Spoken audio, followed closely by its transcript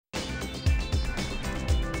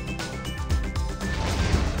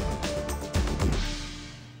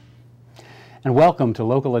And welcome to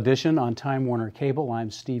Local Edition on Time Warner Cable.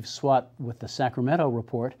 I'm Steve Swatt with the Sacramento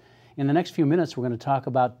Report. In the next few minutes, we're going to talk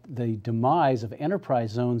about the demise of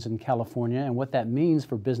enterprise zones in California and what that means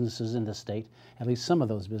for businesses in the state, at least some of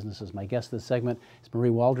those businesses. My guest this segment is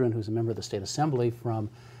Marie Waldron, who's a member of the State Assembly from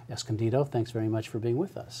Escondido. Thanks very much for being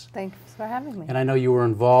with us. Thanks for having me. And I know you were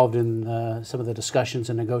involved in some of the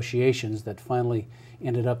discussions and negotiations that finally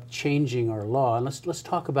ended up changing our law. And let's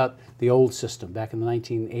talk about the old system. Back in the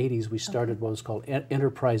 1980s, we started what was called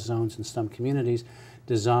enterprise zones in some communities,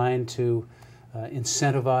 designed to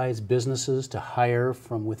incentivize businesses to hire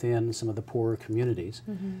from within some of the poorer communities.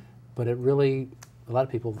 But it really, a lot of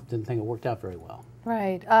people didn't think it worked out very well.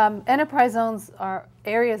 Right. Enterprise zones are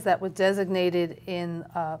areas that were designated in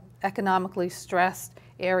economically stressed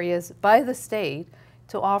areas by the state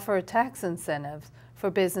to offer tax incentives for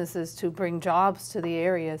businesses to bring jobs to the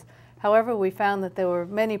areas. However, we found that there were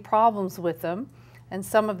many problems with them, and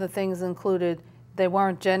some of the things included they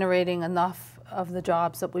weren't generating enough of the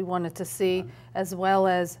jobs that we wanted to see, as well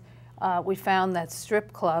as we found that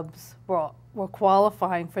strip clubs were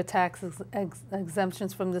qualifying for tax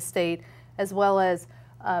exemptions from the state, as well as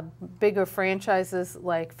bigger franchises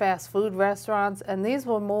like fast food restaurants, and these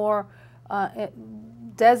were more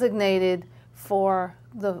designated for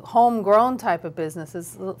the homegrown type of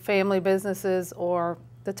businesses, family businesses, or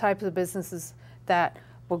the types of businesses that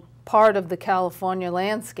were part of the California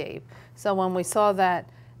landscape. So when we saw that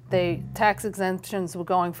the tax exemptions were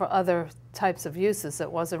going for other types of uses,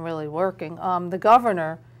 it wasn't really working. The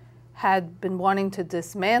governor had been wanting to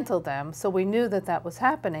dismantle them, so we knew that that was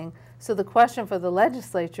happening. So the question for the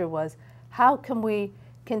legislature was, how can we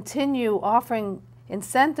continue offering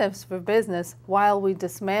incentives for business while we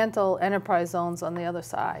dismantle enterprise zones on the other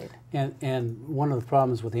side? And one of the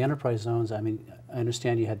problems with the enterprise zones, I mean, I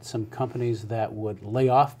understand you had some companies that would lay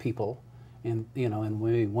off people in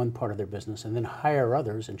maybe one part of their business and then hire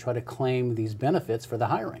others and try to claim these benefits for the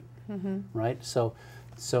hiring, right? So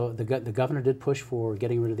the governor did push for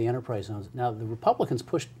getting rid of the enterprise zones. Now the Republicans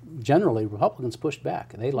pushed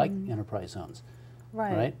back. They like enterprise zones,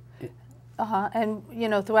 right?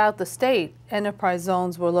 And throughout the state, enterprise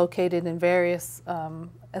zones were located in various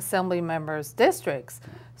assembly members' districts.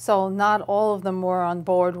 So not all of them were on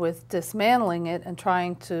board with dismantling it and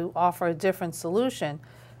trying to offer a different solution.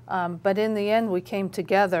 But in the end, we came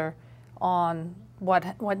together on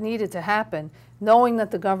what needed to happen. Knowing that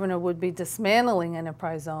the governor would be dismantling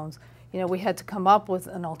enterprise zones, we had to come up with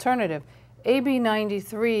an alternative. AB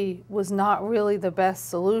 93 was not really the best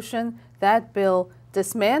solution. That bill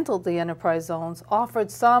dismantled the enterprise zones, offered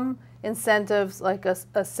some incentives like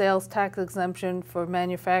a sales tax exemption for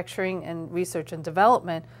manufacturing and research and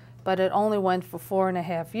development, but it only went for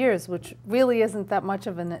 4.5 years, which really isn't that much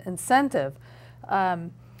of an incentive.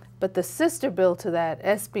 But the sister bill to that,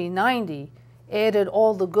 SB 90, added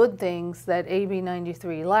all the good things that AB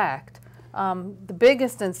 93 lacked. The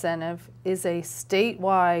biggest incentive is a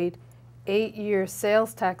statewide 8-year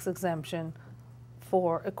sales tax exemption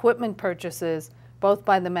for equipment purchases, both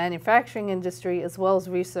by the manufacturing industry as well as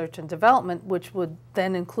research and development, which would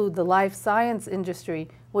then include the life science industry,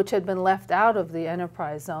 which had been left out of the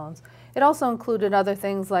enterprise zones. It also included other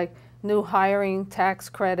things like new hiring tax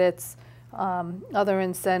credits, other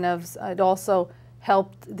incentives. It also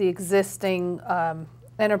helped the existing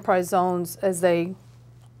enterprise zones as they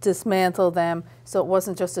dismantle them, so it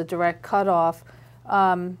wasn't just a direct cutoff.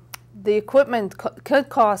 The equipment could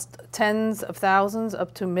cost tens of thousands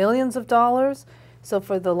up to millions of dollars. So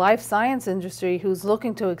for the life science industry who's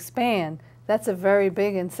looking to expand, that's a very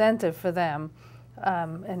big incentive for them.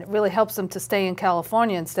 And it really helps them to stay in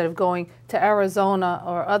California instead of going to Arizona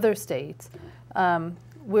or other states.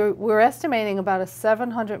 We're estimating about a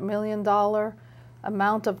 $700 million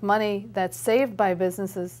amount of money that's saved by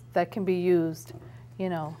businesses that can be used,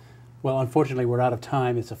 Well, unfortunately, we're out of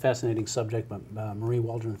time. It's a fascinating subject, but Marie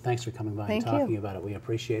Waldron, thanks for coming by and talking about it. We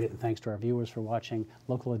appreciate it, and thanks to our viewers for watching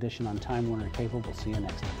Local Edition on Time Warner Cable. We'll see you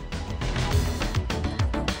next time.